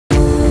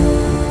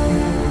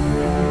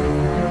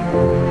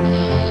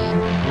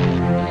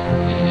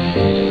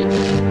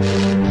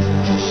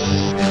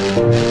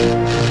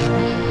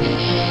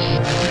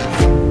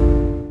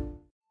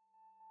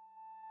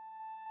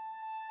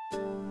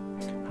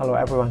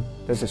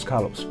everyone, this is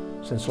Carlos.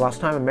 Since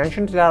last time I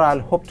mentioned that I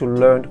hope to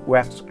learn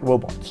VEX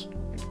Robots.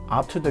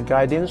 After the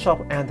guidance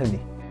of Anthony,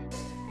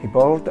 he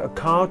borrowed a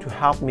car to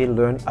help me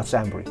learn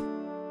assembly,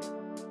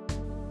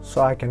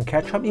 so I can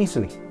catch up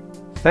easily.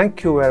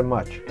 Thank you very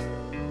much.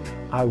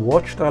 I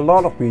watched a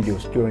lot of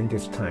videos during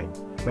this time,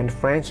 when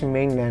friends in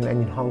mainland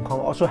and in Hong Kong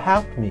also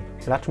helped me,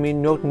 let me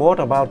know more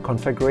about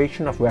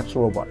configuration of VEX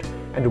Robot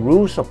and the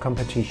rules of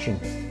competition.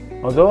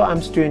 Although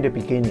I'm still in the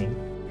beginning,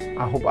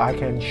 I hope I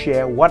can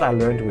share what I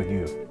learned with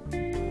you.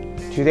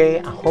 Today,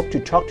 I hope to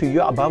talk to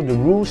you about the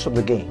rules of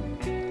the game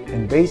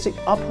and basic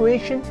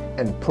operation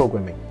and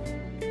programming.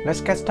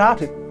 Let's get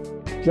started.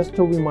 Just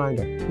a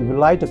reminder, if you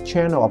like the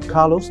channel of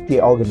Carlos the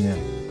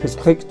OrganMan, please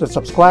click the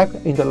subscribe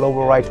in the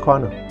lower right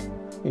corner.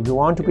 If you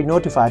want to be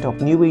notified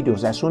of new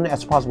videos as soon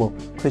as possible,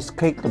 please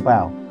click the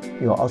bell.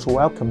 You are also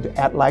welcome to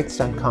add likes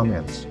and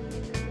comments.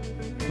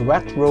 The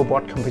VEX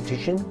Robot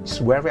competition is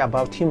very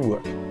about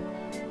teamwork,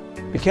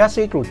 because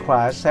it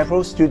requires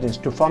several students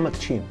to form a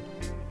team.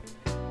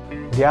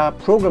 There are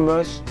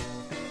programmers,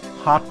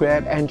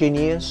 hardware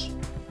engineers,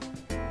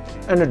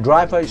 and the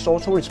driver is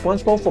also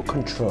responsible for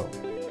control.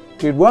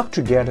 They work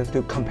together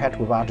to compete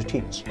with other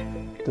teams.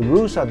 The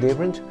rules are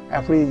different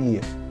every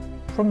year.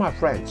 For my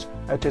friends,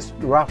 it is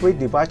roughly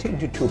divided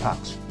into two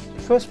parts.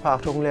 The first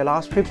part only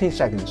lasts 15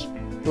 seconds.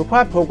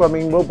 Require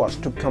programming robots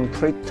to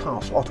complete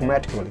tasks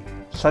automatically,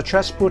 such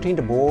as putting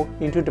the ball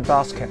into the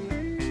basket.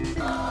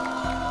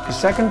 The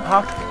second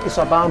part is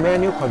about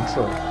manual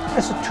control.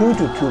 It's a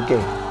 2-to-2 game,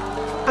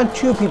 and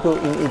 2 people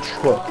in each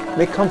squad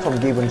may come from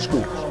given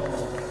schools.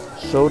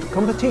 So the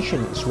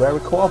competition is very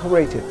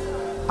cooperative.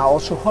 I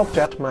also hope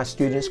that my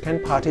students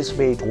can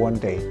participate one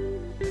day.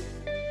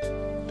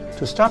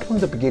 To start from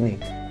the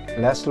beginning,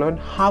 let's learn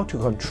how to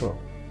control.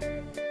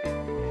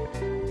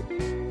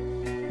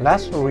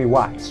 Let's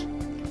revise.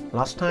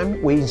 Last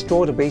time we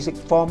installed the basic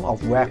form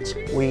of VEX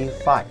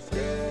V5.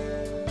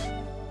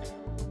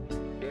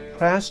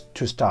 Press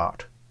to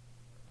start,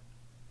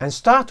 and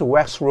start the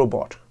VEX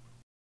Robot.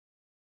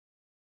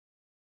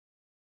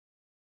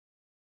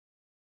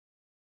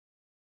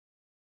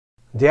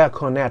 They are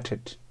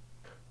connected.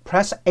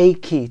 Press A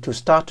key to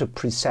start the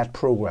preset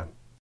program.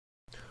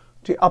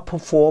 The upper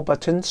 4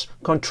 buttons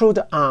control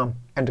the arm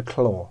and the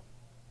claw.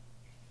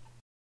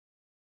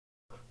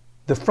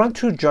 The front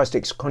 2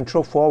 joysticks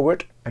control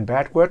forward and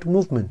backward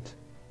movement.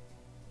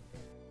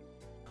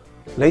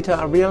 Later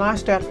I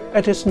realized that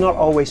it is not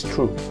always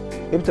true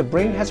if the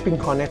brain has been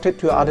connected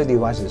to other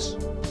devices.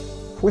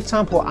 For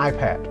example,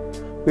 iPad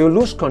will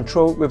lose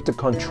control with the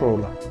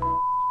controller.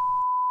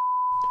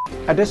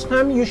 At this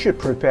time, you should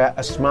prepare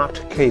a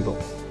smart cable.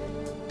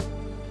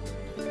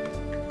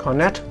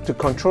 Connect the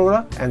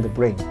controller and the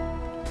brain.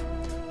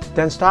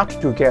 Then start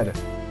together.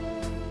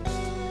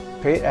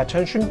 Pay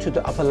attention to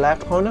the upper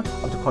left corner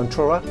of the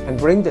controller and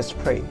brain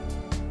display.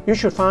 You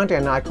should find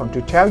an icon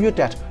to tell you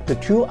that the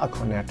two are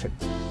connected.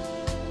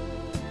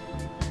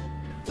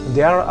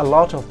 There are a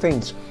lot of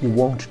things you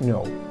won't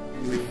know.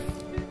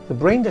 The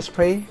brain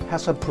display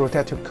has a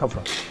protective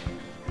cover.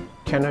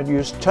 Cannot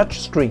use touch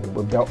screen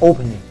with the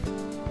opening.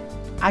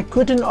 I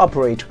couldn't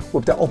operate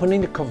with the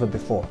opening the cover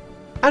before,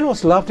 and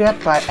was laughed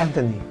at by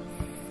Anthony.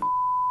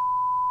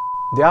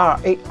 There are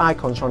 8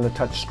 icons on the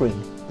touch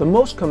screen. The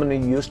most commonly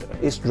used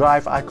is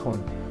drive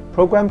icon.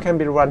 Program can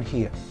be run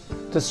here.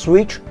 The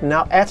switch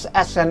now acts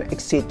as an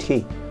exit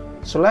key.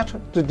 Select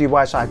the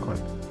device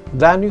icon.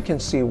 Then you can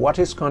see what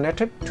is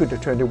connected to the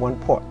 21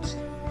 ports.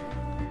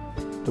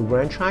 The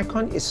wrench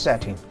icon is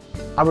setting.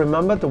 I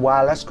remember the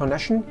wireless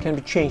connection can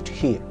be changed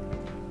here.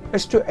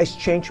 It's to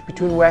exchange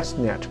between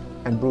VEXnet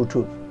and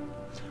Bluetooth.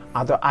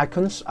 Other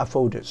icons are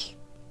folders.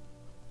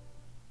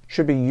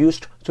 Should be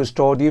used to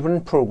store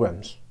different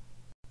programs.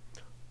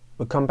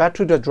 We'll come back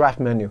to the drive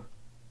menu.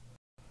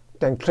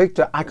 Then click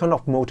the icon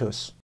of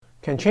motors.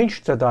 Can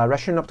change the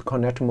direction of the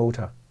connected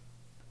motor.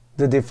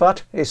 The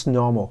default is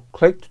normal.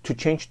 Click to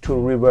change to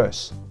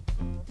reverse.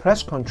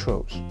 Press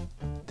controls.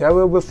 There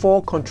will be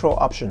 4 control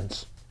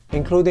options,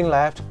 including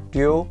left,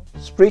 dual,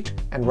 split,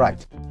 and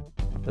right.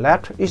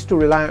 Left is to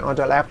rely on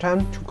the left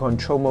hand to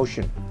control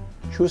motion.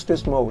 Choose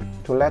this mode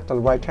to let the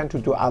right hand to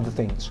do other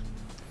things.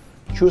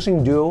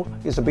 Choosing dual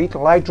is a bit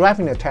like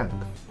driving a tank.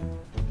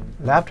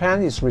 Left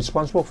hand is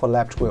responsible for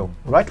left wheel,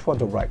 right for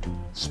the right.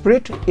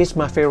 Split is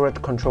my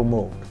favorite control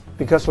mode,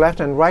 because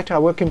left and right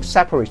are working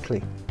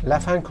separately.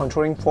 Left hand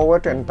controlling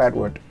forward and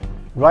backward.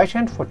 Right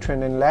hand for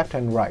turning left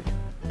and right.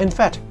 In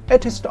fact,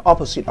 it is the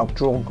opposite of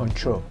drone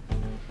control.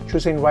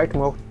 Choosing right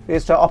mode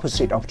is the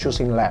opposite of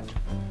choosing left.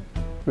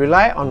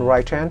 Rely on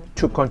right hand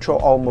to control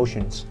all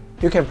motions.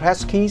 You can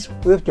press keys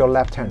with your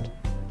left hand.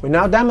 We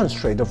now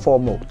demonstrate the 4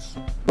 modes.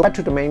 Go back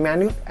to the main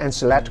menu and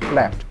select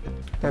left.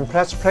 Then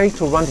press play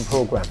to run the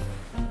program.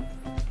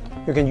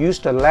 You can use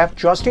the left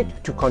joystick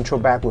to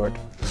control backward,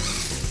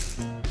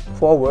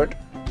 forward,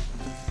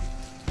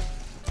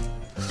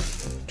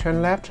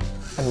 turn left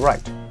and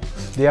right.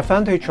 The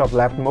advantage of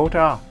left mode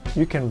are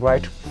you can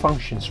write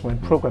functions when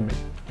programming.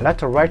 Let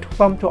the right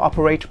thumb to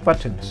operate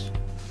buttons.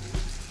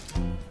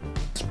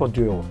 For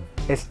dual,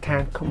 it's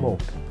tank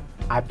mode.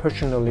 I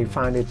personally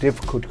find it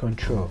difficult to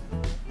control,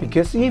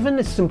 because even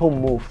a simple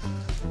move,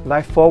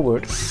 like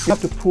forward, you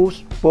have to push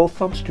both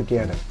thumbs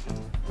together.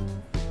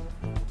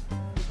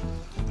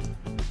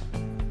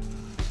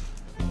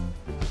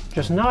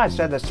 Just now I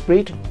said that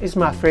split is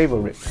my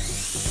favorite.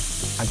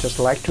 I just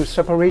like to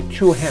separate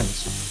two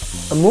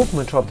hands. A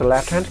movement of the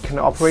left hand can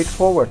operate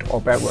forward or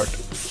backward,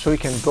 so you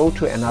can go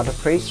to another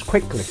place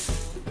quickly.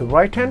 The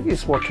right hand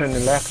is for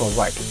turning left or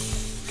right.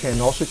 You can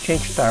also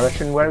change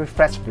direction very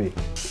flexibly.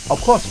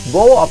 Of course,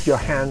 both of your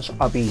hands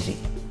are busy,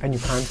 and you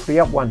can't free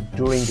up one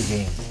during the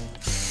game.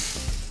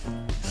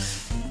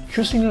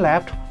 Choosing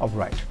left or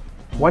right,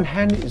 one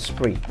hand is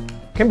free,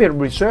 can be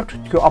reserved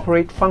to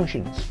operate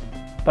functions.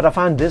 But I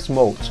find this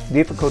mode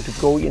difficult to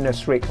go in a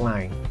straight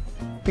line,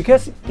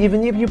 because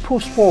even if you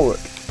push forward,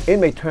 it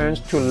may turn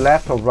to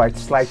left or right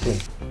slightly.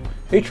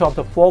 Each of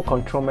the 4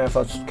 control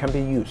methods can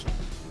be used,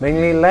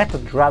 mainly let the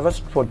drivers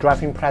for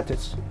driving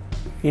practice.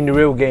 In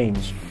real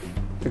games,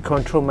 the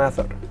control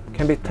method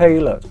can be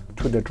tailored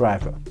to the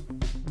driver.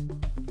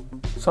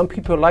 Some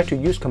people like to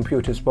use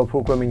computers for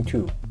programming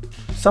too.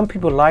 Some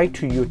people like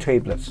to use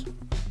tablets.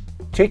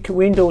 Take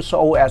Windows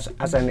OS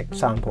as an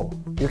example.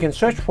 You can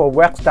search for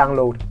VEX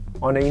download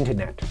on the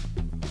internet.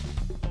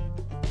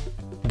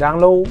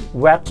 Download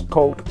VEX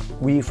Code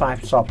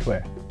V5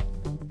 software.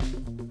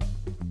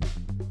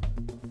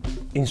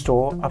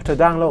 Install after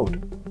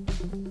download.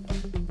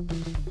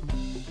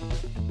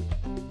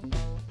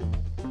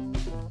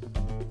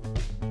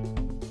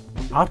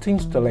 After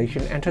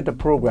installation, enter the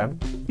program.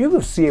 You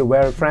will see a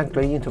very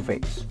friendly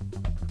interface.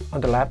 On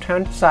the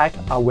left-hand side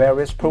are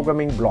various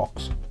programming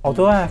blocks.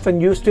 Although I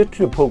haven't used it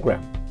to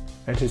program,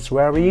 it is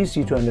very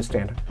easy to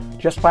understand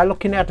just by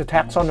looking at the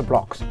text on the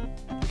blocks.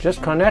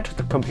 Just connect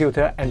the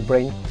computer and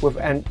brain with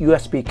an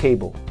USB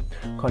cable.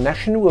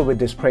 Connection will be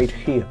displayed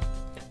here.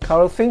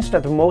 Carol thinks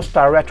that the most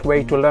direct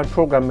way to learn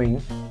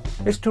programming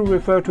is to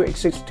refer to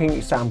existing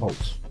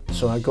examples.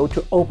 So I go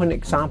to Open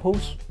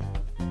Examples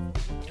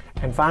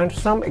and find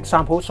some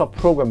examples of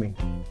programming.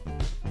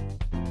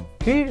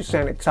 Here is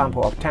an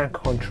example of tank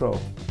control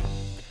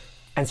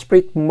and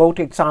split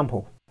mode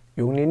example.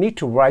 You only need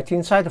to write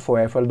inside the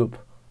forever loop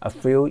a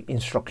few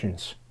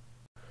instructions.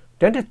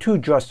 Then the 2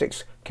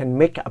 joysticks can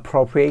make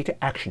appropriate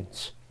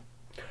actions.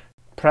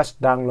 Press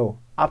download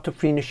after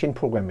finishing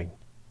programming.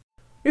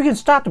 You can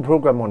start the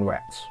program on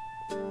VEX.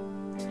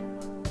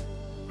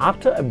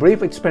 After a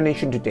brief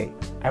explanation today,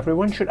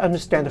 everyone should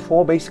understand the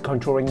 4 basic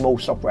controlling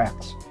modes of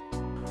VEX.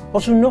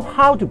 Also know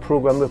how to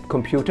program with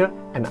computer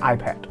and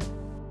iPad.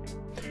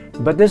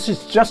 But this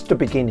is just the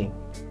beginning,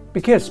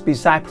 because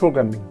besides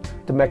programming,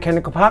 the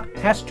mechanical part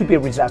has to be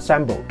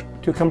reassembled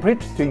to complete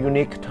the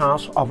unique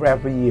tasks of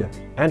every year,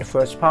 and the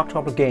first part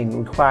of the game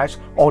requires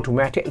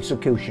automatic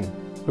execution.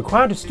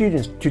 Require the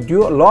students to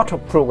do a lot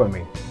of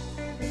programming.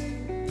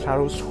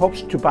 Taros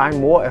hopes to buy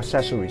more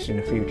accessories in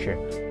the future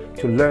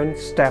to learn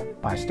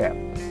step by step.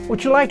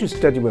 Would you like to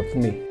study with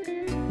me?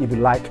 If you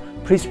like,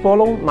 please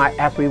follow my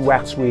every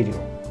VEX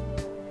video.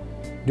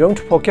 Don't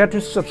forget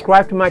to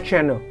subscribe to my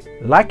channel,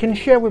 like and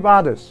share with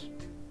others.